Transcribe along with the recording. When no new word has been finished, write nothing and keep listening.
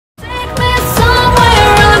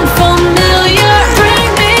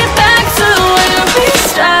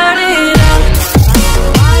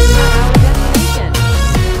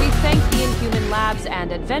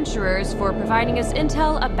providing us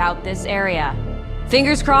intel about this area.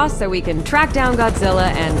 Fingers crossed that we can track down Godzilla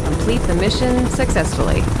and complete the mission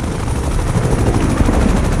successfully.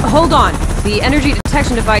 Hold on. The energy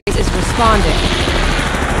detection device is responding.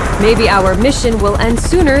 Maybe our mission will end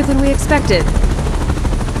sooner than we expected.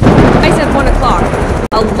 I said 1 o'clock.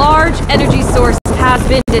 A large energy source has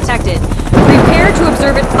been detected. Prepare to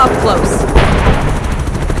observe it up close.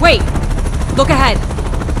 Wait! Look ahead.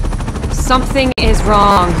 Something is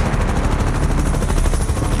wrong.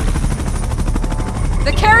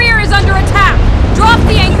 The carrier is under attack! Drop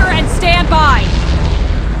the anchor and stand by!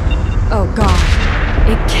 Oh god.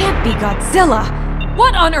 It can't be Godzilla!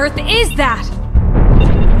 What on earth is that?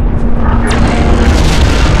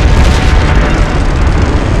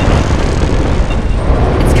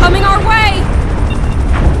 It's coming our way!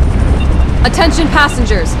 Attention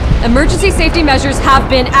passengers. Emergency safety measures have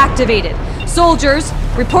been activated. Soldiers,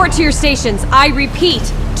 report to your stations. I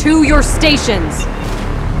repeat, to your stations.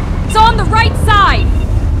 It's on the right side!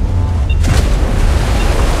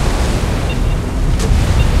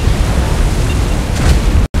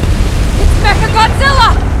 It's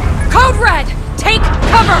Mechagozila! Code Red! Take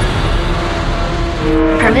cover!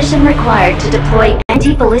 Permission required to deploy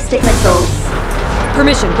anti-ballistic missiles.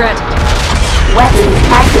 Permission granted. Weapons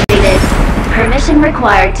activated. Permission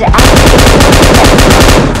required to activate.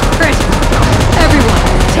 Granted. Everyone,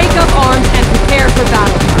 take up arms and prepare for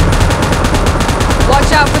battle.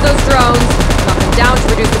 Watch out for those drones. Knock them down to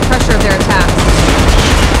reduce the pressure of their attacks.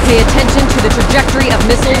 Pay attention to the trajectory of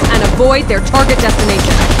missiles and avoid their target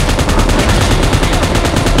destination.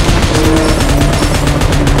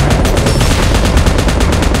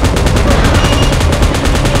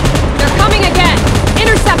 They're coming again!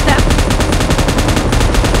 Intercept them!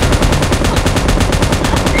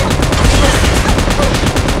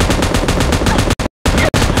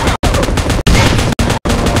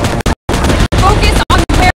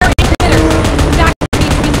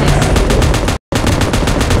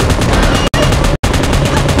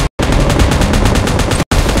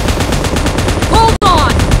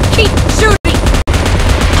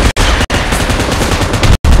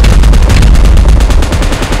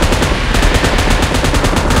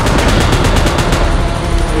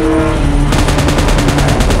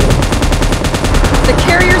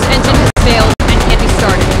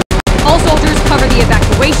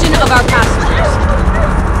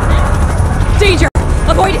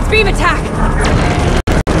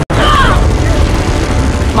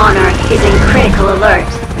 Is in critical alert.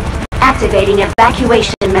 Activating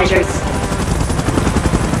evacuation measures.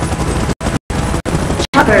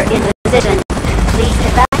 Chopper in position. Please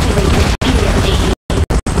evacuate immediately.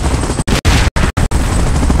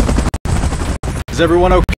 Is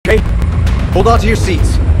everyone okay? Hold on to your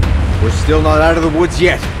seats. We're still not out of the woods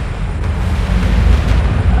yet.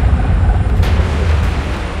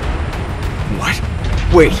 What?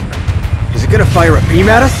 Wait. Is it gonna fire a beam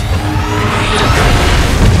at us?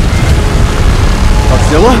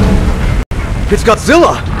 Godzilla? It's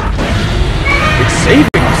Godzilla! It's saving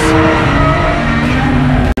us!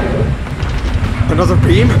 Another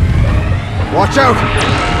beam? Watch out!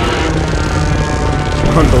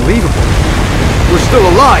 Unbelievable! We're still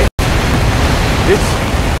alive! It's...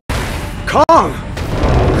 Kong!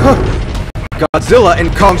 Huh. Godzilla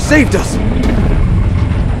and Kong saved us!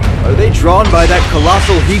 Are they drawn by that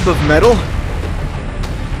colossal heap of metal?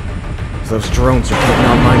 Those drones are getting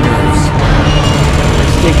on my nerves.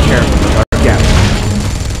 Take care of our gap.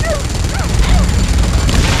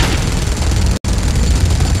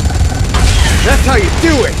 That's how you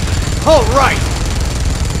do it! All right!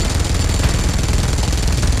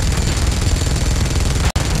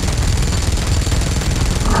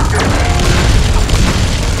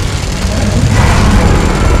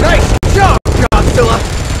 Nice job, Godzilla!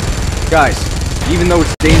 Guys, even though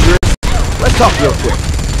it's dangerous, let's talk real quick.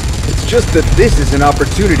 It's just that this is an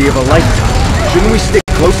opportunity of a lifetime. Shouldn't we stick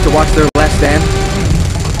close to watch their last stand?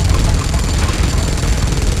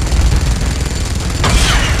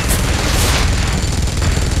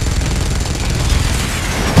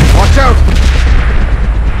 Watch out!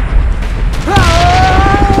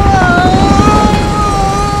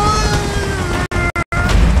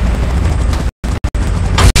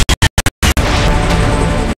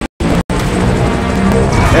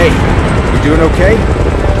 Hey, you doing okay?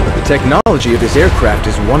 The technology of this aircraft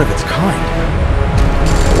is one of its kind.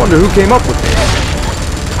 I wonder who came up with this.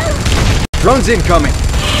 Drones incoming.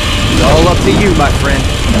 It's all up to you, my friend.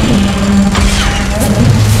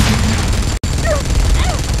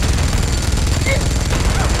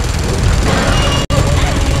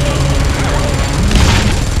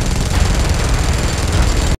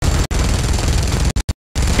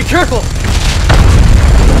 Be careful!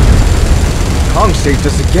 Kong saved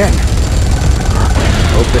us again.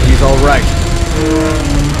 Hope that he's alright.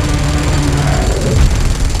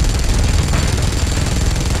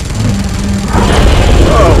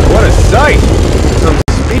 Oh, what a sight! I'm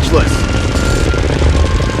speechless.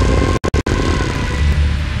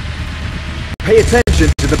 Pay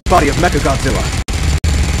attention to the body of Mechagozila.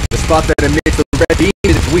 The spot that emits the red beam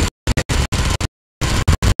is its weak.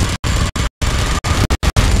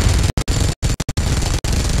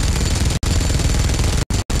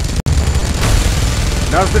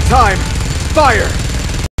 Now's the time! Fire!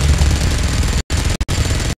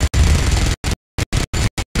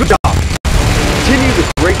 Good job! Continue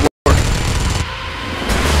the great work!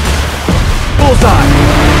 Bullseye!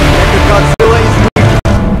 Mechagozila is weak!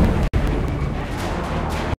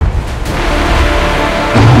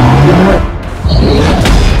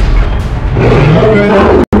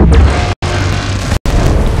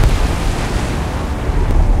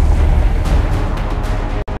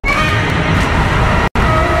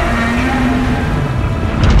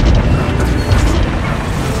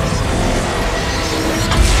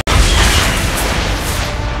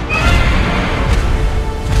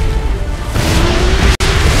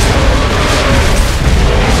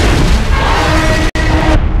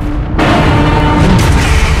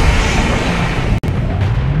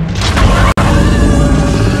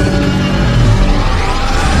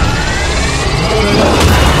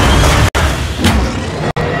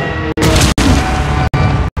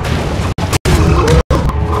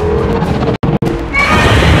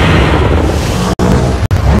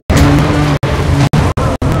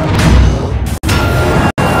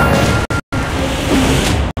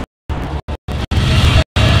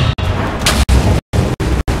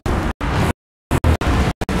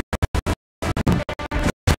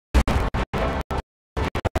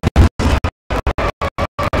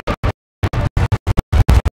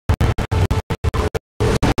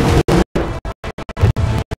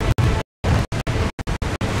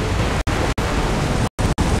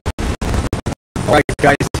 Alright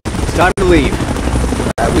guys, it's time to leave.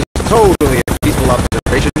 That was totally a peaceful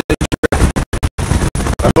observation.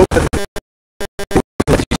 I hope that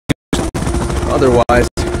otherwise,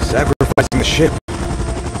 sacrificing the ship.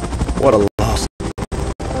 What a